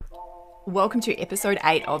Welcome to episode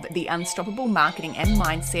 8 of the Unstoppable Marketing and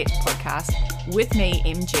Mindset podcast with me,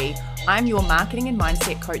 MG. I'm your marketing and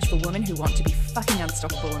mindset coach for women who want to be fucking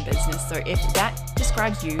unstoppable in business. So if that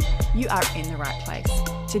describes you, you are in the right place.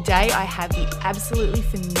 Today, I have the absolutely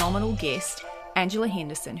phenomenal guest, Angela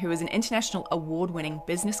Henderson, who is an international award-winning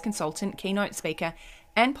business consultant, keynote speaker,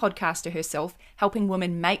 and podcaster herself, helping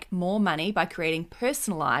women make more money by creating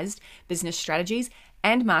personalized business strategies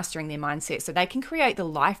and mastering their mindset so they can create the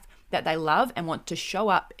life that they love and want to show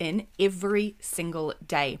up in every single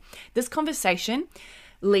day. This conversation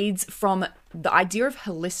leads from the idea of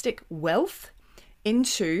holistic wealth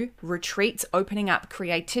into retreats, opening up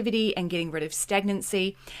creativity and getting rid of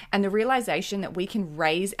stagnancy, and the realization that we can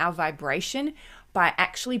raise our vibration by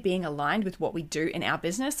actually being aligned with what we do in our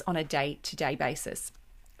business on a day-to-day basis.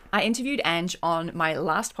 I interviewed Ange on my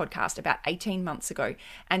last podcast about 18 months ago,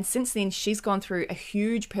 and since then she's gone through a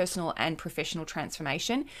huge personal and professional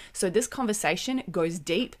transformation. So this conversation goes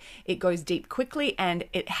deep, it goes deep quickly, and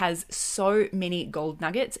it has so many gold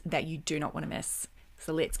nuggets that you do not want to miss.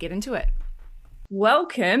 So let's get into it.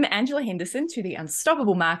 Welcome, Angela Henderson, to the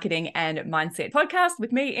Unstoppable Marketing and Mindset podcast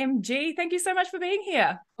with me, MG. Thank you so much for being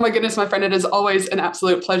here. Oh my goodness, my friend, it is always an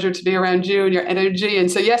absolute pleasure to be around you and your energy.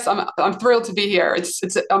 And so, yes, I'm thrilled to be here.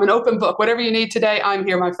 I'm an open book. Whatever you need today, I'm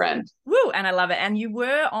here, my friend. Woo, and I love it. And you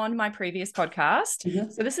were on my previous podcast. Mm-hmm.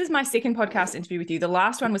 So this is my second podcast interview with you. The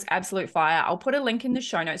last one was absolute fire. I'll put a link in the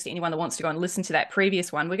show notes to anyone that wants to go and listen to that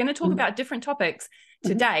previous one. We're going to talk about different topics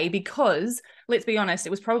today because, let's be honest, it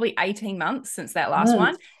was probably 18 months since that last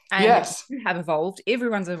one. And yes, you have evolved.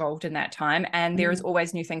 Everyone's evolved in that time. And there is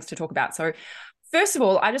always new things to talk about. So first of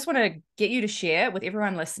all, I just want to get you to share with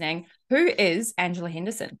everyone listening, who is Angela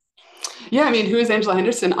Henderson? Yeah, who is Angela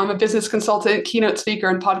Henderson? I'm a business consultant, keynote speaker,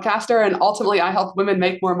 and podcaster. And ultimately, I help women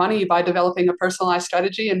make more money by developing a personalized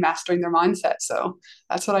strategy and mastering their mindset. So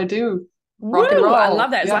that's what I do. Rock and roll. I love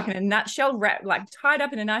that. It's like in a nutshell, wrap, like tied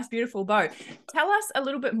up in a nice, beautiful bow. Tell us a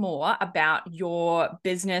little bit more about your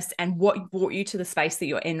business and what brought you to the space that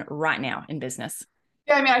you're in right now in business.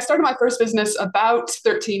 Yeah, I started my first business about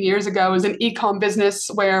 13 years ago. It was an e-com business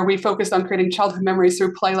where we focused on creating childhood memories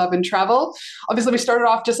through play, love, and travel. Obviously, we started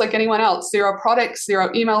off just like anyone else, 0 products, 0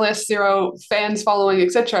 email lists, 0 fans following,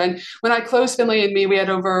 etc. And when I closed Finley and Me, we had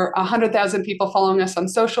over 100,000 people following us on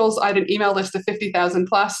socials. I had an email list of 50,000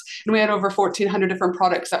 plus, and we had over 1,400 different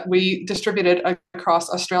products that we distributed across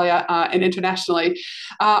Australia and internationally.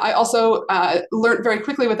 I also learned very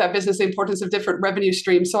quickly with that business the importance of different revenue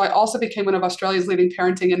streams. So I also became one of Australia's leading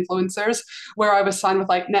parenting influencers, where I was signed with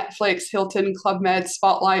like Netflix, Hilton, Club Med,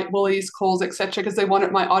 Spotlight, Woolies, Coles, etc., because they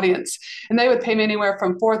wanted my audience. And they would pay me anywhere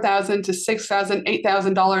from $4,000 to $6,000,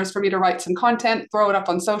 $8,000 for me to write some content, throw it up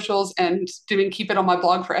on socials, and keep it on my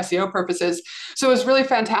blog for SEO purposes. So it was really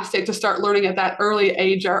fantastic to start learning at that early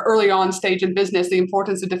age or early on stage in business the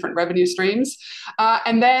importance of different revenue streams.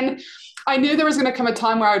 And then I knew there was going to come a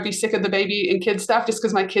time where I would be sick of the baby and kid stuff just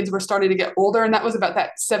because my kids were starting to get older. And that was about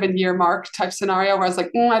that 7-year mark type scenario where I was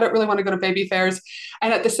like, I don't really want to go to baby fairs.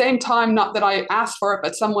 And at the same time, not that I asked for it,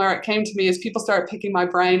 but somewhere it came to me as people started picking my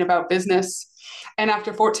brain about business. And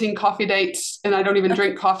after 14 coffee dates, and I don't even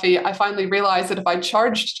drink coffee, I finally realized that if I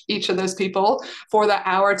charged each of those people for that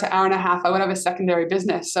hour to hour and a half, I would have a secondary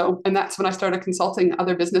business. And that's when I started consulting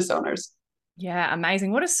other business owners. Yeah,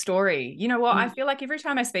 amazing. What a story. You know what? I feel like every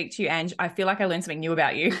time I speak to you, Ange, I feel like I learn something new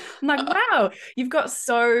about you. I'm like, wow, you've got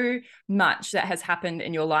so much that has happened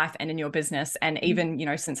in your life and in your business. And even,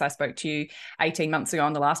 since I spoke to you 18 months ago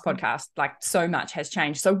on the last podcast, like so much has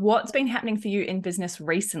changed. So what's been happening for you in business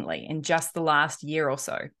recently in just the last year or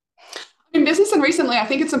so? In business and recently, I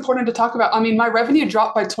think it's important to talk about, my revenue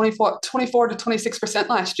dropped by 24 to 26%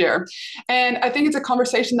 last year. And I think it's a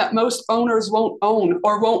conversation that most owners won't own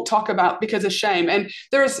or won't talk about because of shame. And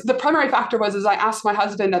the primary factor was I asked my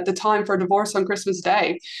husband at the time for a divorce on Christmas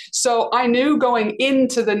Day. So I knew going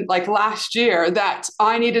into the last year that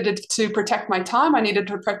I needed to protect my time. I needed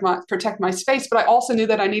to protect my space, but I also knew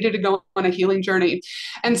that I needed to go on a healing journey.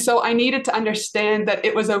 And so I needed to understand that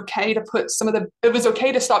it was okay to it was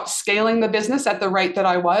okay to stop scaling the business at the rate that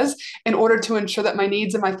I was in order to ensure that my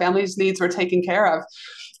needs and my family's needs were taken care of.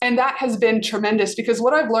 And that has been tremendous because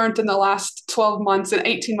what I've learned in the last 12 months and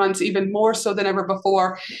 18 months, even more so than ever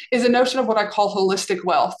before, is a notion of what I call holistic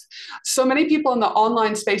wealth. So many people in the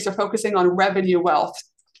online space are focusing on revenue wealth.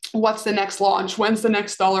 what's the next launch, when's the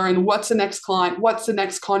next dollar, and what's the next client, what's the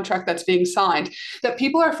next contract that's being signed, that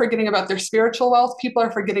people are forgetting about their spiritual wealth, people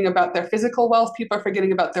are forgetting about their physical wealth, people are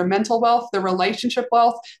forgetting about their mental wealth, their relationship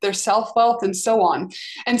wealth, their self-wealth, and so on.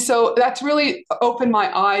 And so that's really opened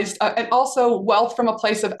my eyes, and also wealth from a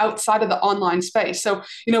place of outside of the online space. So,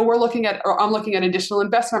 we're looking at, or I'm looking at additional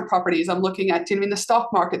investment properties, I'm looking at the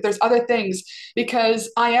stock market, there's other things,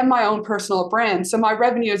 because I am my own personal brand. So my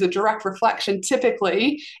revenue is a direct reflection,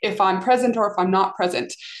 typically, if I'm present or if I'm not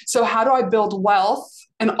present. So how do I build wealth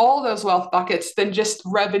in all those wealth buckets than just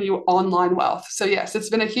revenue online wealth? So yes, it's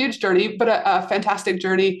been a huge journey, but a fantastic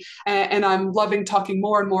journey. And I'm loving talking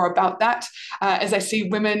more and more about that as I see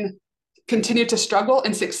women continue to struggle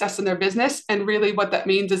in success in their business. And really what that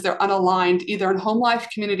means is they're unaligned either in home life,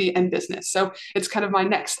 community, and business. So it's kind of my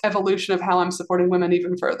next evolution of how I'm supporting women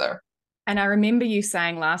even further. And I remember you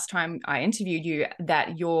saying last time I interviewed you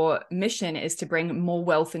that your mission is to bring more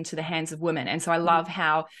wealth into the hands of women. And so I love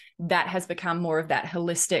how that has become more of that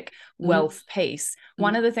holistic wealth piece.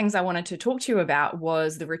 One of the things I wanted to talk to you about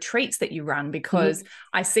was the retreats that you run, because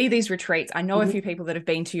I see these retreats. I know a few people that have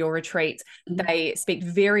been to your retreats. They speak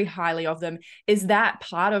very highly of them. Is that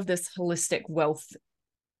part of this holistic wealth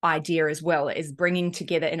idea as well, is bringing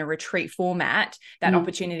together in a retreat format that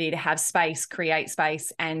opportunity to have space, create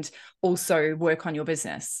space, and also work on your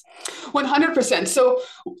business? 100%. So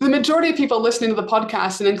the majority of people listening to the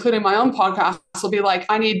podcast, and including my own podcast, will be like,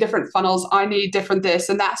 I need different funnels, I need different this,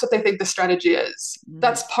 and that's what they think the strategy is.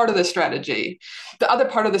 That's part of the strategy. The other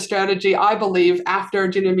part of the strategy, I believe, after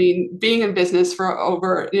being in business for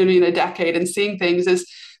over a decade and seeing things,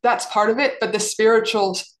 is that's part of it, but the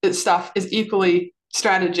spiritual stuff is equally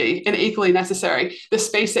strategy and equally necessary. The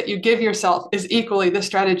space that you give yourself is equally the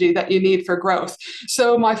strategy that you need for growth.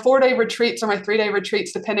 So my 4-day retreats or my 3-day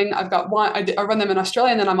retreats, depending, I've got one, I run them in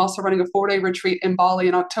Australia, and then I'm also running a 4-day retreat in Bali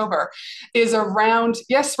in October, is around,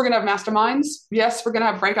 yes, we're going to have masterminds. Yes, we're going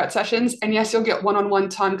to have breakout sessions. And yes, you'll get one-on-one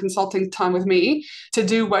time consulting time with me to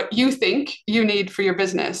do what you think you need for your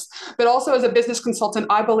business. But also as a business consultant,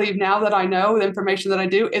 I believe now that I know the information that I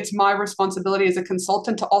do, it's my responsibility as a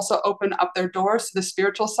consultant to also open up their doors to the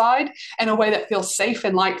spiritual side in a way that feels safe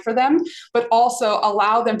and light for them, but also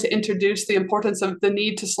allow them to introduce the importance of the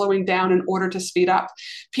need to slowing down in order to speed up.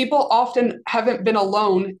 People often haven't been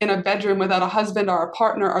alone in a bedroom without a husband or a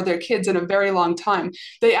partner or their kids in a very long time.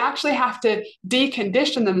 They actually have to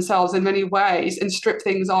decondition themselves in many ways and strip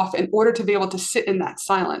things off in order to be able to sit in that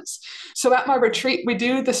silence. So at my retreat, we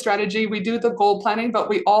do the strategy, we do the goal planning, but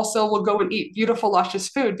we also will go and eat beautiful, luscious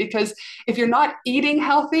food, because if you're not eating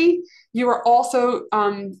healthy, you are also,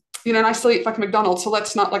 and I still eat fucking McDonald's, so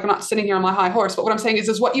let's not, like, I'm not sitting here on my high horse, but what I'm saying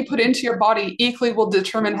is what you put into your body equally will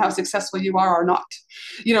determine how successful you are or not.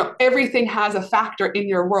 Everything has a factor in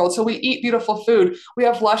your world. So we eat beautiful food. We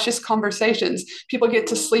have luscious conversations. People get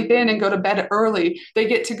to sleep in and go to bed early. They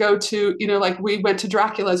get to go to, like we went to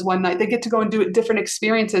Dracula's one night. They get to go and do different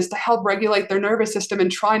experiences to help regulate their nervous system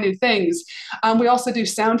and try new things. We also do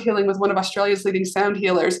sound healing with one of Australia's leading sound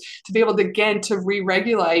healers to be able to, again, to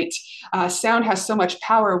re-regulate. Sound has so much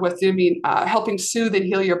power with helping soothe and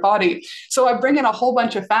heal your body. So I bring in a whole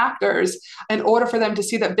bunch of factors in order for them to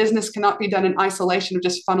see that business cannot be done in isolation of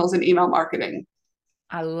just funnels and email marketing.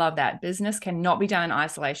 I love that. Business cannot be done in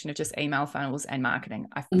isolation of just email funnels and marketing.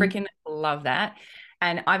 I freaking love that.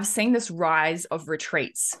 And I've seen this rise of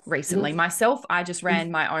retreats recently. Myself, I just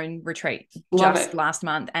ran my own retreat last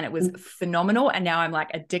month, and it was phenomenal. And now I'm like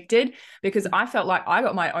addicted, because I felt like I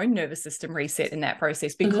got my own nervous system reset in that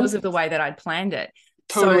process because of the way that I'd planned it.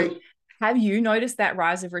 Totally. So have you noticed that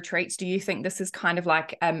rise of retreats? Do you think this is kind of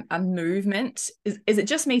like a movement? Is it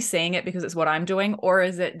just me seeing it because it's what I'm doing? Or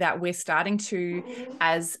is it that we're starting to,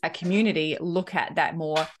 as a community, look at that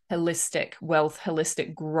more holistic wealth,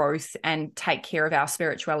 holistic growth, and take care of our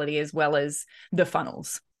spirituality as well as the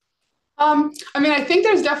funnels? I think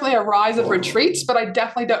there's definitely a rise of retreats, but I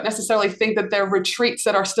definitely don't necessarily think that they're retreats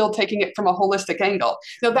that are still taking it from a holistic angle.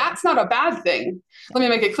 Now, that's not a bad thing. Let me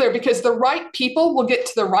make it clear, because the right people will get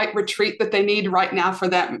to the right retreat that they need right now for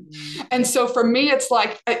them. And so for me, it's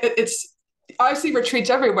like, I see retreats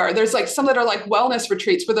everywhere. There's like some that are like wellness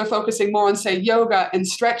retreats where they're focusing more on, say, yoga and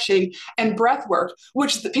stretching and breath work,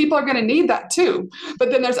 which the people are going to need that too.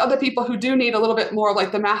 But then there's other people who do need a little bit more of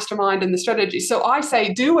like the mastermind and the strategy. So I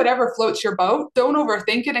say, do whatever floats your boat. Don't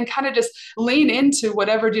overthink it, and kind of just lean into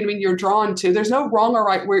whatever you're drawn to. There's no wrong or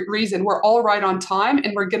right reason. We're all right on time,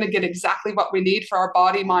 and we're going to get exactly what we need for our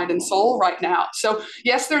body, mind, and soul right now. So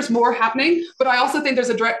yes, there's more happening, but I also think there's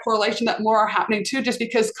a direct correlation that more are happening too, just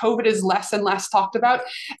because COVID is less and and less talked about,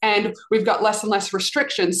 and we've got less and less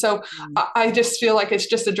restrictions. So I just feel like it's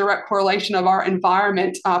just a direct correlation of our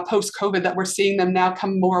environment post-COVID that we're seeing them now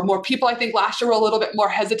come more and more. People, I think last year were a little bit more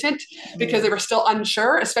hesitant because they were still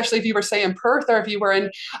unsure, especially if you were, say, in Perth or if you were in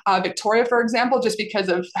Victoria, for example, just because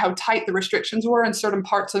of how tight the restrictions were in certain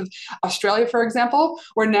parts of Australia, for example,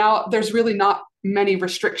 where now there's really not many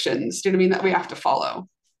restrictions, do you know what I mean, that we have to follow.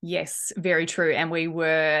 Yes, very true. And we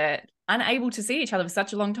were unable to see each other for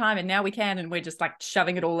such a long time, and now we can, and we're just like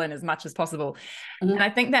shoving it all in as much as possible. And I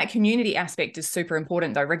think that community aspect is super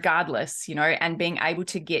important though, regardless, you know, and being able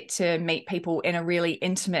to get to meet people in a really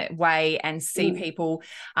intimate way and see people,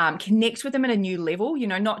 connect with them at a new level, you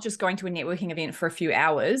know, not just going to a networking event for a few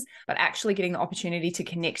hours, but actually getting the opportunity to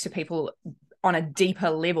connect to people on a deeper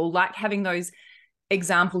level, like having those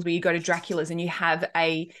examples where you go to Dracula's and you have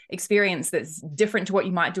a experience that's different to what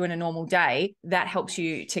you might do in a normal day. That helps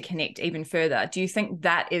you to connect even further. Do you think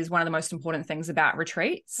that is one of the most important things about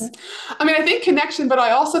retreats? I mean, I think connection, but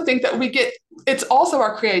I also think that it's also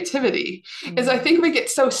our creativity. Is I think we get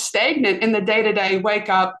so stagnant in the day-to-day, wake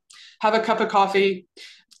up, have a cup of coffee,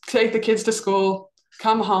 take the kids to school,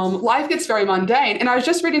 come home. Life gets very mundane. And I was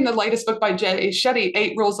just reading the latest book by Jay Shetty,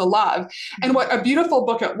 8 Rules of Love. And what a beautiful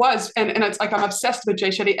book it was. And it's like, I'm obsessed with Jay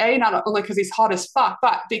Shetty, not only because he's hot as fuck,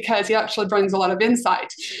 but because he actually brings a lot of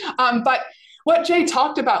insight. But what Jay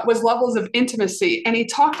talked about was levels of intimacy. And he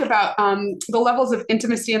talked about the levels of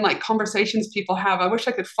intimacy and like conversations people have. I wish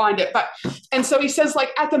I could find it. And so he says, like,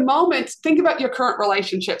 at the moment, think about your current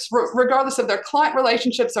relationships, regardless of their client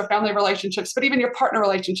relationships or family relationships, but even your partner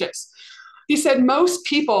relationships. He said most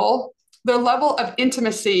people, their level of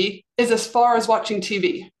intimacy is as far as watching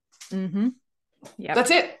TV. Yep.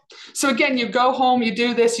 That's it. So again, you go home, you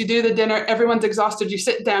do this, you do the dinner, everyone's exhausted, you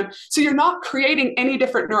sit down. So you're not creating any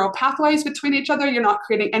different neural pathways between each other. You're not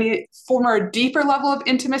creating any former deeper level of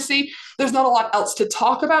intimacy. There's not a lot else to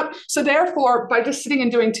talk about. So therefore, by just sitting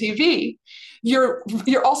and doing TV, you're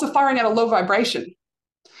also firing at a low vibration.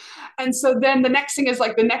 And so then the next thing is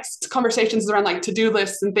like the next conversations around like to-do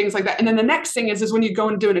lists and things like that. And then the next thing is when you go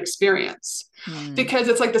and do an experience, because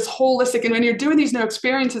it's like this holistic, and when you're doing these new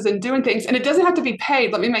experiences and doing things, and it doesn't have to be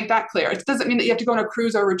paid. Let me make that clear. It doesn't mean that you have to go on a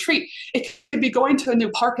cruise or a retreat. It could be going to a new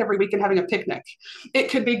park every week and having a picnic. It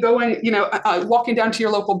could be going, walking down to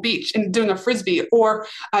your local beach and doing a Frisbee, or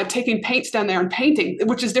taking paints down there and painting,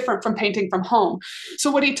 which is different from painting from home.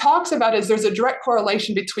 So what he talks about is there's a direct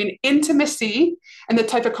correlation between intimacy and the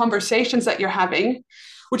type of conversations that you're having,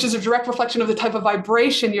 which is a direct reflection of the type of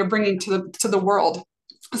vibration you're bringing to the world.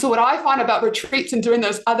 So what I find about retreats and doing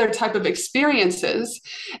those other type of experiences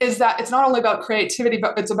is that it's not only about creativity,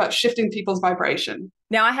 but it's about shifting people's vibration.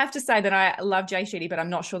 Now, I have to say that I love Jay Shetty, but I'm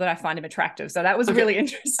not sure that I find him attractive. So that was really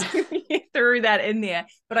interesting. You threw that in there.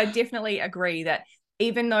 But I definitely agree that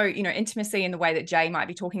even though, intimacy in the way that Jay might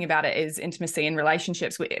be talking about it is intimacy in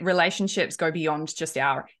relationships, relationships go beyond just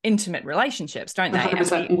our intimate relationships, don't they?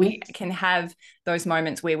 100%. And we can have those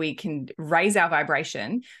moments where we can raise our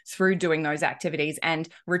vibration through doing those activities, and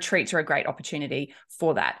retreats are a great opportunity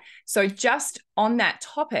for that. So just on that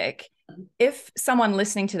topic, if someone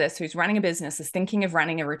listening to this who's running a business is thinking of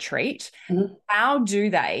running a retreat, how do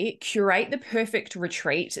they curate the perfect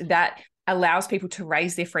retreat that allows people to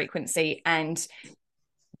raise their frequency and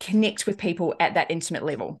connect with people at that intimate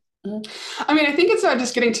level? I mean, I think it's about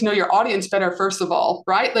just getting to know your audience better, first of all,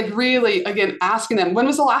 right? Like really, again, asking them, when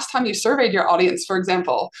was the last time you surveyed your audience, for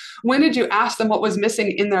example? When did you ask them what was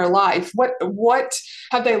missing in their life? What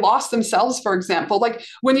have they lost themselves, for example? Like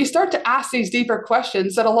when you start to ask these deeper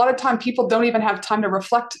questions that a lot of time people don't even have time to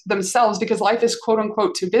reflect themselves because life is quote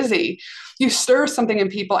unquote too busy. You stir something in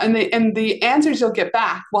people, and the answers you'll get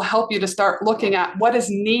back will help you to start looking at what is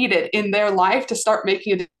needed in their life to start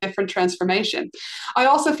making a different transformation. I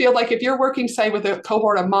also feel like if you're working, say, with a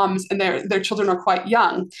cohort of moms and their children are quite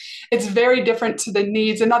young, it's very different to the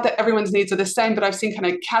needs, and not that everyone's needs are the same, but I've seen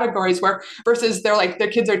kind of categories where versus their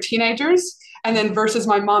kids are teenagers, and then versus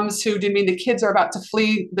my moms who, do you mean the kids are about to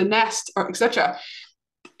flee the nest, or etc.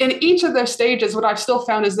 In each of those stages, what I've still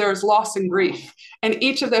found is there is loss and grief. And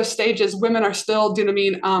each of those stages, women are still, do you know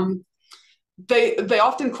what I mean? They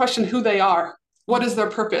often question who they are. What is their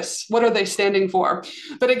purpose? What are they standing for?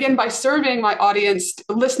 But again, by surveying my audience,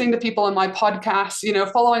 listening to people in my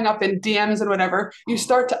podcasts, following up in DMs and whatever, you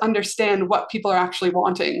start to understand what people are actually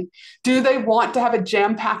wanting. Do they want to have a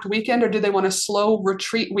jam-packed weekend, or do they want a slow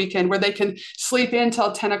retreat weekend where they can sleep in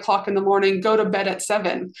till 10 o'clock in the morning, go to bed at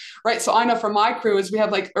 7, right? So I know for my crew is we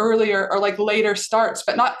have earlier or later starts,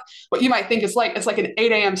 but not what you might think is it's like an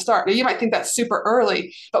 8 a.m. start. Now you might think that's super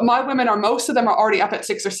early, but my women most of them are already up at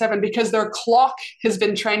 6 or 7 because their clock has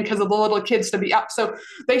been trained because of the little kids to be up. So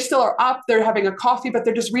they still are up, they're having a coffee, but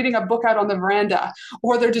they're just reading a book out on the veranda,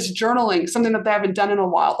 or they're just journaling, something that they haven't done in a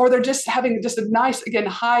while, or they're just having just a nice, again,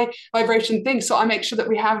 high vibration thing. So I make sure that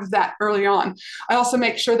we have that early on. I also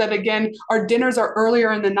make sure that, again, our dinners are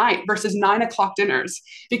earlier in the night versus 9 o'clock dinners,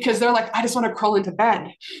 because they're like, I just want to crawl into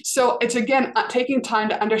bed. So it's, again, taking time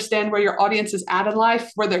to understand where your audience is at in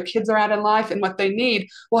life, where their kids are at in life, and what they need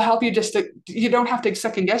will help you you don't have to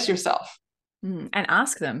second guess yourself. And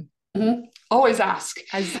ask them. Mm-hmm. Always ask.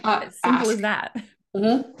 As simple as that.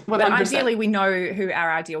 Mm-hmm. But ideally, we know who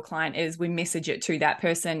our ideal client is. We message it to that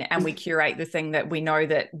person, and we curate the thing that we know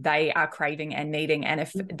that they are craving and needing. And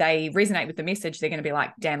if they resonate with the message, they're going to be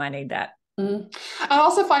like, damn, I need that. Mm-hmm. I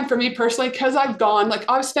also find, for me personally, because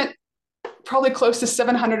I've spent probably close to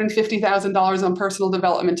 $750,000 on personal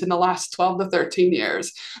development in the last 12 to 13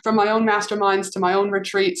 years, from my own masterminds to my own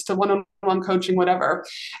retreats to one-on-one coaching, whatever.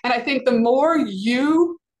 And I think the more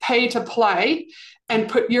you pay to play and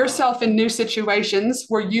put yourself in new situations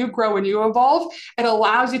where you grow and you evolve, it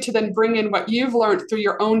allows you to then bring in what you've learned through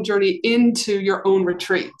your own journey into your own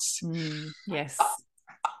retreats. Yes.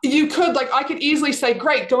 You could, I could easily say,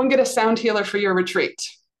 great, go and get a sound healer for your retreat.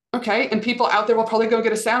 Okay. And people out there will probably go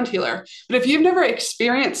get a sound healer. But if you've never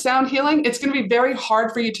experienced sound healing, it's going to be very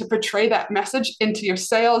hard for you to portray that message into your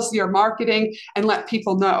sales, your marketing, and let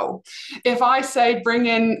people know. If I say, bring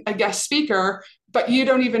in a guest speaker, but you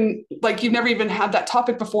don't even, you've never even had that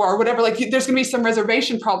topic before or whatever, there's going to be some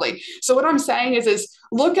reservation probably. So what I'm saying is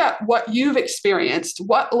look at what you've experienced,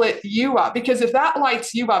 what lit you up, because if that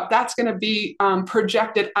lights you up, that's going to be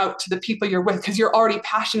projected out to the people you're with, because you're already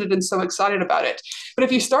passionate and so excited about it. But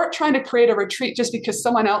if you start trying to create a retreat just because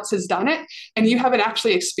someone else has done it and you haven't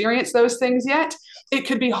actually experienced those things yet, it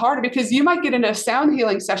could be hard, because you might get into a sound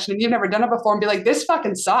healing session and you've never done it before and be like, this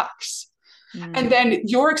fucking sucks. And then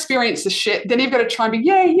your experience is shit. Then you've got to try and be,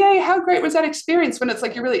 yay, how great was that experience? When it's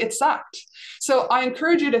it sucked. So I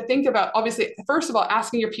encourage you to think about, obviously, first of all,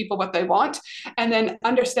 asking your people what they want, and then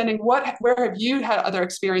understanding where have you had other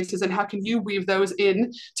experiences and how can you weave those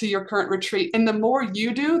in to your current retreat. And the more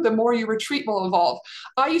you do, the more your retreat will evolve.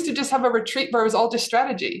 I used to just have a retreat where it was all just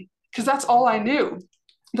strategy, because that's all I knew.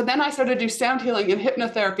 But then I started to do sound healing and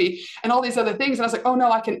hypnotherapy and all these other things. And I was like, oh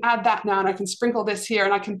no, I can add that now, and I can sprinkle this here,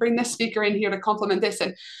 and I can bring this speaker in here to complement this.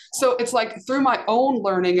 And so it's through my own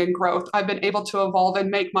learning and growth, I've been able to evolve and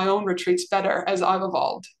make my own retreats better as I've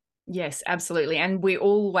evolved. Yes, absolutely. And we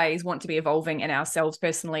always want to be evolving in ourselves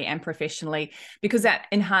personally and professionally, because that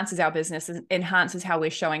enhances our business, enhances how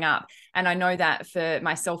we're showing up. And I know that for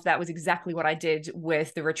myself, that was exactly what I did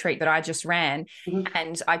with the retreat that I just ran.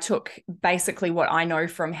 And I took basically what I know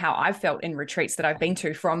from how I've felt in retreats that I've been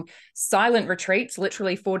to, from silent retreats,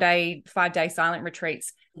 literally 4-day, 5-day silent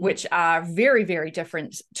retreats, which are very, very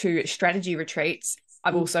different to strategy retreats.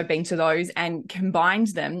 I've also been to those and combined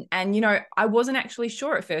them. And, I wasn't actually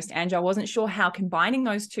sure at first, Ange. I wasn't sure how combining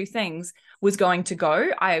those two things was going to go.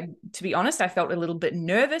 To be honest, I felt a little bit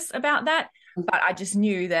nervous about that, but I just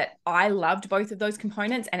knew that I loved both of those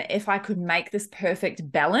components. And if I could make this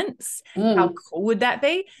perfect balance, how cool would that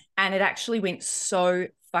be? And it actually went so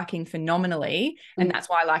fucking phenomenally. And that's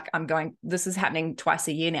why this is happening twice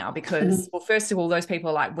a year now, because well, first of all, those people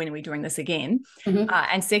are like, when are we doing this again?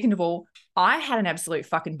 And second of all, I had an absolute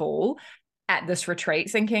fucking ball at this retreat,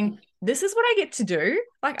 thinking, this is what I get to do.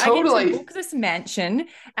 Totally. I get to book this mansion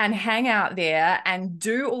and hang out there and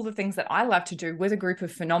do all the things that I love to do with a group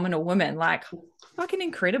of phenomenal women. Fucking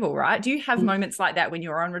incredible, right? Do you have moments like that when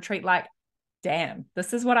you're on retreat? Damn,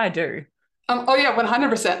 this is what I do. Oh yeah,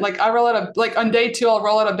 100%. I roll out of on day 2, I'll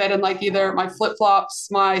roll out of bed in either my flip flops,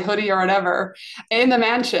 my hoodie, or whatever, in the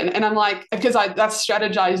mansion, and I'm because that's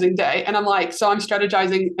strategizing day, and I'm so I'm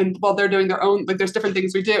strategizing, and while they're doing their own, there's different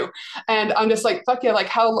things we do, and I'm just fuck yeah,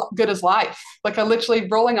 how good is life? I literally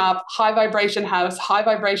rolling up, high vibration house, high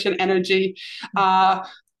vibration energy.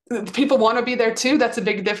 People want to be there too. That's a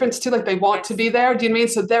big difference too. They want to be there. Do you know what I mean?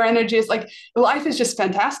 So their energy is life is just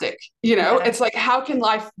fantastic. It's how can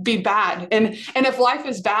life be bad? And if life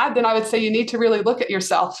is bad, then I would say you need to really look at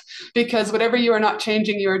yourself, because whatever you are not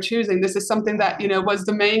changing, you are choosing. This is something that, was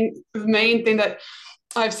the main thing that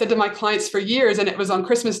I've said to my clients for years. And it was on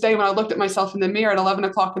Christmas Day when I looked at myself in the mirror at 11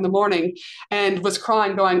 o'clock in the morning and was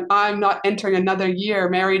crying, going, I'm not entering another year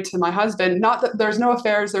married to my husband. Not that there's no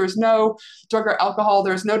affairs, there's no drug or alcohol,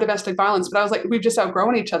 there's no domestic violence, but I was we've just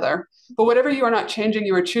outgrown each other. But whatever you are not changing,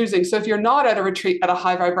 you are choosing. So if you're not at a retreat at a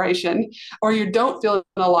high vibration, or you don't feel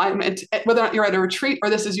in alignment, whether or not you're at a retreat or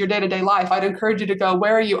this is your day-to-day life, I'd encourage you to go,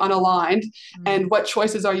 where are you unaligned? And what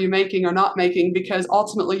choices are you making or not making? Because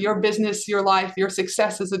ultimately your business, your life, your success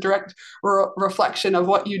success is a direct reflection of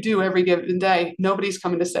what you do every given day. Nobody's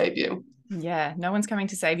coming to save you. Yeah, no one's coming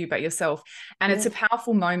to save you but yourself. And it's a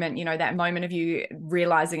powerful moment, you know, that moment of you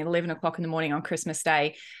realizing at 11 o'clock in the morning on Christmas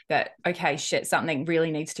Day that, okay, shit, something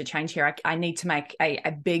really needs to change here. I need to make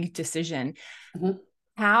a big decision. Mm-hmm.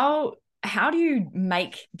 How do you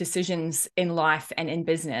make decisions in life and in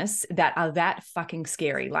business that are that fucking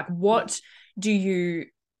scary? Like, what do you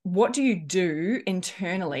do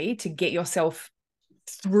internally to get yourself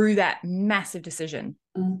through that massive decision?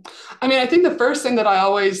 I mean, I think the first thing that I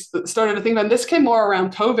always started to think about, and this came more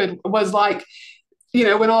around COVID, was like, you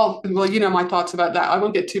know, my thoughts about that. I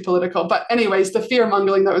won't get too political, but anyways, the fear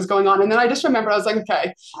mongering that was going on. And then I just remember, I was like,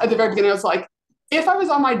 okay, at the very beginning, I was like, if I was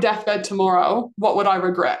on my deathbed tomorrow, what would I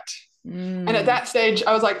regret? And at that stage,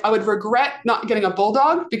 I was like, I would regret not getting a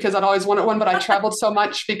bulldog because I'd always wanted one, but I traveled so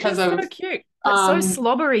much because of so cute. That's so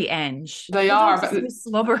slobbery, Ange. They are, but so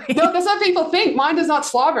slobbery. No, that's what people think. Mine does not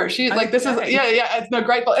slobber. She's like, this is it's no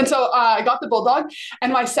grateful. And so I got the bulldog,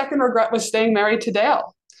 and my second regret was staying married to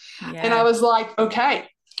Dale. Yeah. And I was like, okay,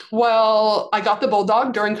 well, I got the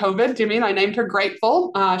bulldog during COVID. Do you mean I named her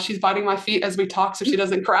Grateful? She's biting my feet as we talk, so she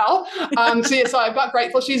doesn't growl. So I've got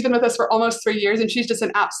Grateful. She's been with us for almost 3 years, and she's just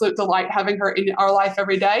an absolute delight having her in our life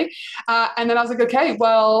every day. And then I was like, okay,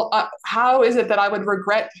 well, how is it that I would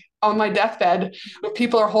regret on my deathbed when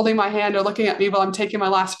people are holding my hand or looking at me while I'm taking my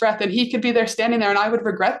last breath, and he could be there standing there, and I would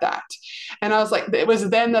regret that. And I was like, it was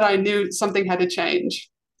then that I knew something had to change.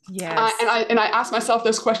 Yes. And I ask myself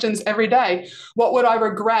those questions every day. What would I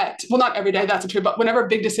regret? Well, not every day, that's true, but whenever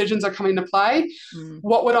big decisions are coming to play,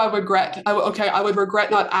 what would I regret? I would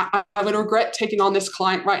regret taking on this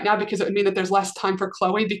client right now because it would mean that there's less time for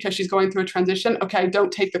Chloe because she's going through a transition. Okay,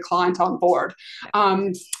 don't take the client on board.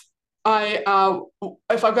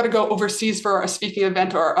 If I've got to go overseas for a speaking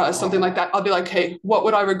event or something like that, I'll be like, hey, what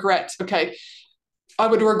would I regret? Okay, I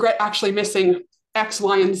would regret actually missing X,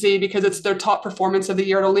 Y, and Z because it's their top performance of the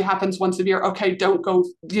year. It only happens once a year. Okay, don't go.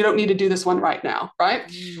 You don't need to do this one right now, right?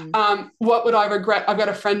 What would I regret? I've got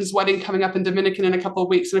a friend's wedding coming up in Dominican in a couple of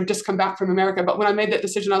weeks, and I've just come back from America. But when I made that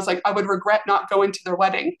decision, I was like, I would regret not going to their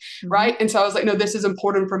wedding, right? And so I was like, no, this is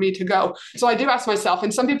important for me to go. So I do ask myself,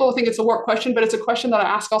 and some people think it's a warped question, but it's a question that I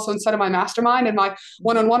ask also inside of my mastermind and my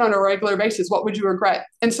one-on-one on a regular basis. What would you regret?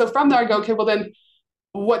 And so from there, I go, okay, well then,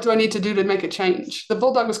 what do I need to do to make a change? The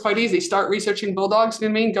bulldog was quite easy. Start researching bulldogs. You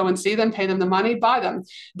know what I mean? Go and see them, pay them the money, buy them.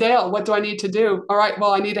 Dale, what do I need to do? All right,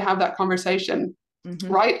 well, I need to have that conversation.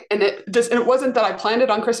 Right. And it wasn't that I planned it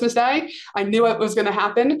on Christmas Day. I knew it was going to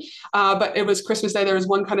happen. But it was Christmas Day. There was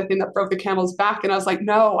one kind of thing that broke the camel's back. And I was like,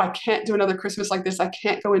 no, I can't do another Christmas like this. I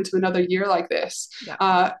can't go into another year like this.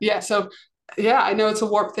 So I know it's a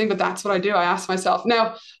warped thing, but that's what I do. I ask myself.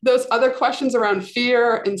 Now, those other questions around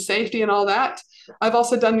fear and safety and all that, I've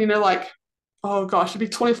also done, it'd be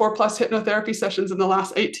 24 plus hypnotherapy sessions in the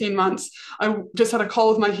last 18 months. I just had a call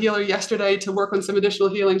with my healer yesterday to work on some additional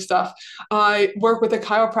healing stuff. I work with a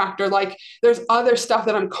chiropractor. Like there's other stuff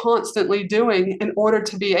that I'm constantly doing in order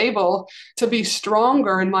to be able to be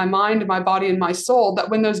stronger in my mind, my body, and my soul, that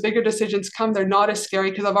when those bigger decisions come, they're not as scary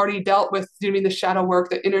because I've already dealt with doing the shadow work,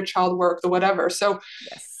 the inner child work, the whatever. So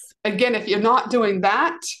again, if you're not doing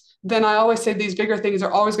that, then I always say these bigger things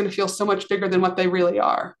are always going to feel so much bigger than what they really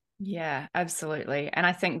are. Yeah, absolutely. And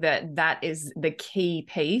I think that is the key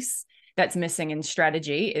piece that's missing in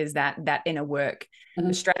strategy is that inner work.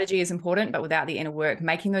 The strategy is important, but without the inner work,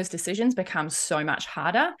 making those decisions becomes so much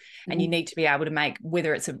harder. And you need to be able to make,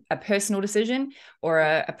 whether it's a personal decision or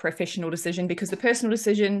a professional decision, because the personal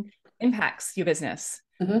decision impacts your business.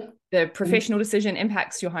 The professional decision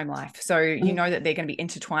impacts your home life. So you know that they're going to be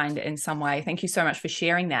intertwined in some way. Thank you so much for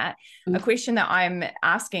sharing that. A question that I'm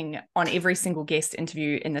asking on every single guest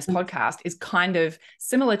interview in this podcast is kind of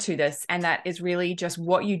similar to this. And that is really just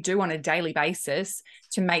what you do on a daily basis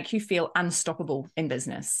to make you feel unstoppable in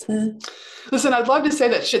business. Listen, I'd love to say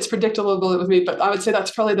that shit's predictable with me, but I would say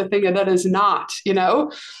that's probably the thing that is not,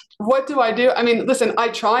 What do I do? I mean, listen, I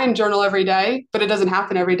try and journal every day, but it doesn't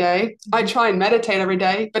happen every day. I try and meditate every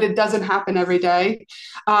day, but it doesn't happen every day.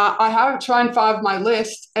 I have try and follow my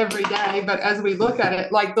list every day, but as we look at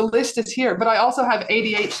it, like the list is here, but I also have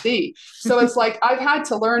ADHD. So it's like, I've had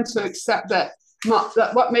to learn to accept that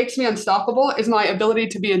what makes me unstoppable is my ability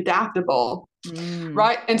to be adaptable.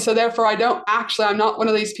 Right. And so therefore I'm not one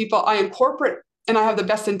of these people. I incorporate and I have the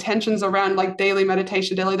best intentions around like daily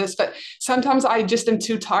meditation, daily this, but sometimes I just am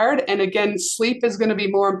too tired. And again, sleep is going to be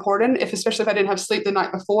more important, especially if I didn't have sleep the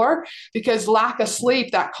night before, because lack of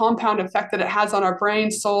sleep, that compound effect that it has on our brain,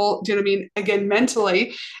 soul, do you know what I mean? Again,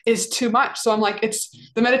 mentally is too much. So I'm like,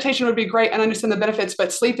 the meditation would be great and I understand the benefits,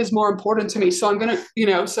 but sleep is more important to me. So I'm going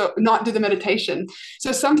to, so not do the meditation.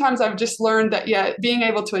 So sometimes I've just learned that, yeah, being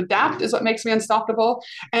able to adapt is what makes me unstoppable,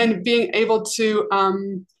 and being able to,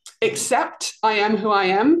 accept I am who I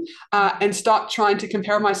am, and stop trying to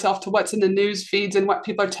compare myself to what's in the news feeds and what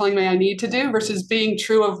people are telling me I need to do versus being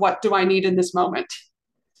true of what do I need in this moment.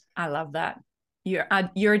 I love that.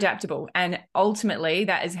 You're adaptable, and ultimately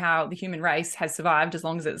that is how the human race has survived, as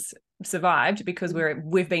long as it's survived, because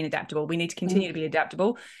we've been adaptable. We need to continue to be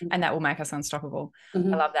adaptable, and that will make us unstoppable. I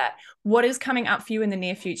love that. What is coming up for you in the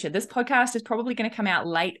near future? This podcast is probably going to come out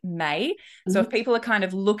late May. So if people are kind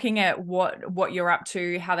of looking at what you're up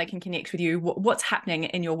to, how they can connect with you, what's happening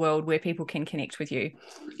in your world where people can connect with you?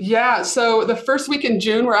 Yeah, so the first week in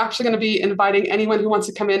June, we're actually going to be inviting anyone who wants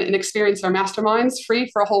to come in and experience our masterminds free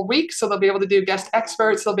for a whole week. So they'll be able to do guest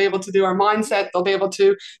experts, they'll be able to do our mindset, they'll be able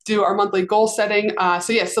to do our monthly goal setting.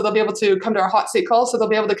 So they'll be able to come to our hot seat call. So they'll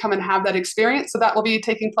be able to come and have that experience. So that will be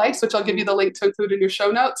taking place, which I'll give you the link to include in your show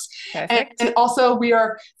notes. And also we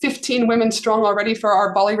are 15 women strong already for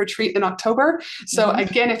our Bali retreat in October. So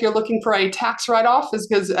again, if you're looking for a tax write-off, is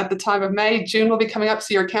because at the time of May, June will be coming up.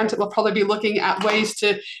 So your accountant will probably be looking at ways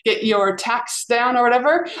to get your tax down or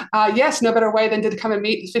whatever. Yes, no better way than to come and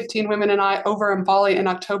meet 15 women and I over in Bali in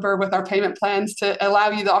October with our payment plans to allow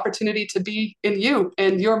you the opportunity to be in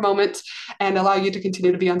your moment and allow you to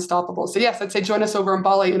continue to be unstoppable. So yes, I'd say join us over in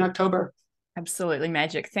Bali in October. Absolutely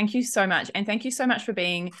magic. Thank you so much. And thank you so much for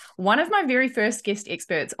being one of my very first guest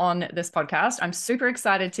experts on this podcast. I'm super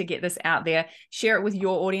excited to get this out there, share it with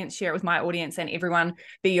your audience, share it with my audience and everyone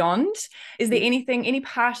beyond. Is there any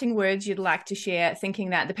parting words you'd like to share, thinking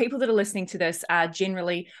that the people that are listening to this are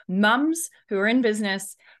generally mums who are in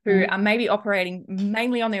business, who are maybe operating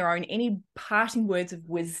mainly on their own? Any parting words of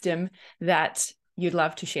wisdom that you'd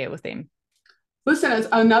love to share with them? Listen, as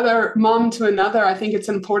another mom to another, I think it's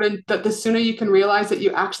important that the sooner you can realize that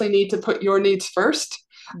you actually need to put your needs first,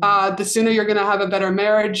 the sooner you're going to have a better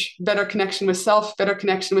marriage, better connection with self, better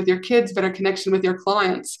connection with your kids, better connection with your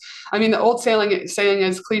clients. I mean, the old saying is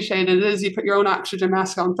cliched, it is, you put your own oxygen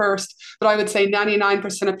mask on first. But I would say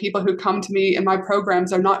 99% of people who come to me in my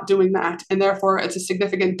programs are not doing that. And therefore, it's a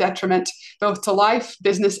significant detriment both to life,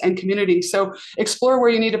 business, and community. So explore where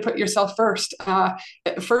you need to put yourself first.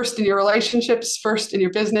 First in your relationships, first in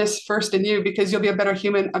your business, first in you, because you'll be a better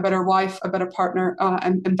human, a better wife, a better partner,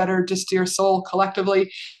 and better just to your soul collectively.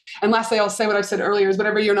 And lastly, I'll say what I said earlier is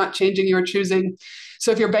whatever you're not changing, you're choosing.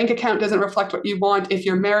 So if your bank account doesn't reflect what you want, if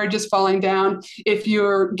your marriage is falling down, if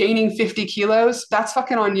you're gaining 50 kilos, that's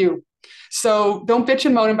fucking on you. So don't bitch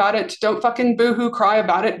and moan about it. Don't fucking boohoo cry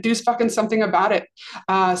about it. Do fucking something about it.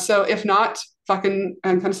 So if not, fucking,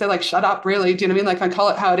 I'm going to say like, shut up, really. Do you know what I mean? Like I call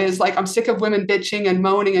it how it is. Like I'm sick of women bitching and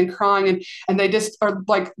moaning and crying and they just are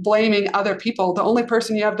like blaming other people. The only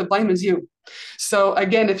person you have to blame is you. So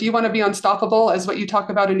again, if you want to be unstoppable, as what you talk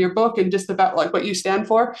about in your book and just about like what you stand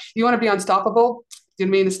for, you want to be unstoppable. Do you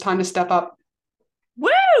know what I mean? It's time to step up.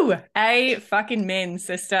 Woo! A fucking men,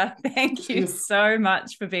 sister. Thank you so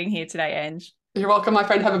much for being here today, Ange. You're welcome, my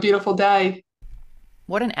friend. Have a beautiful day.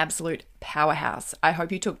 What an absolute powerhouse. I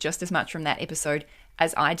hope you took just as much from that episode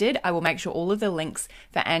as I did. I will make sure all of the links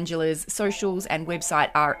for Angela's socials and website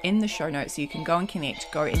are in the show notes so you can go and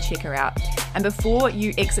connect, go and check her out. And before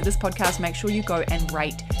you exit this podcast, make sure you go and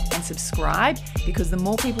rate and subscribe, because the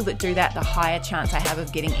more people that do that, the higher chance I have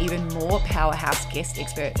of getting even more powerhouse guest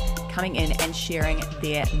experts coming in and sharing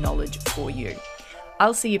their knowledge for you.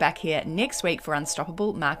 I'll see you back here next week for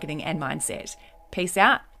Unstoppable Marketing and Mindset. Peace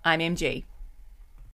out. I'm MG.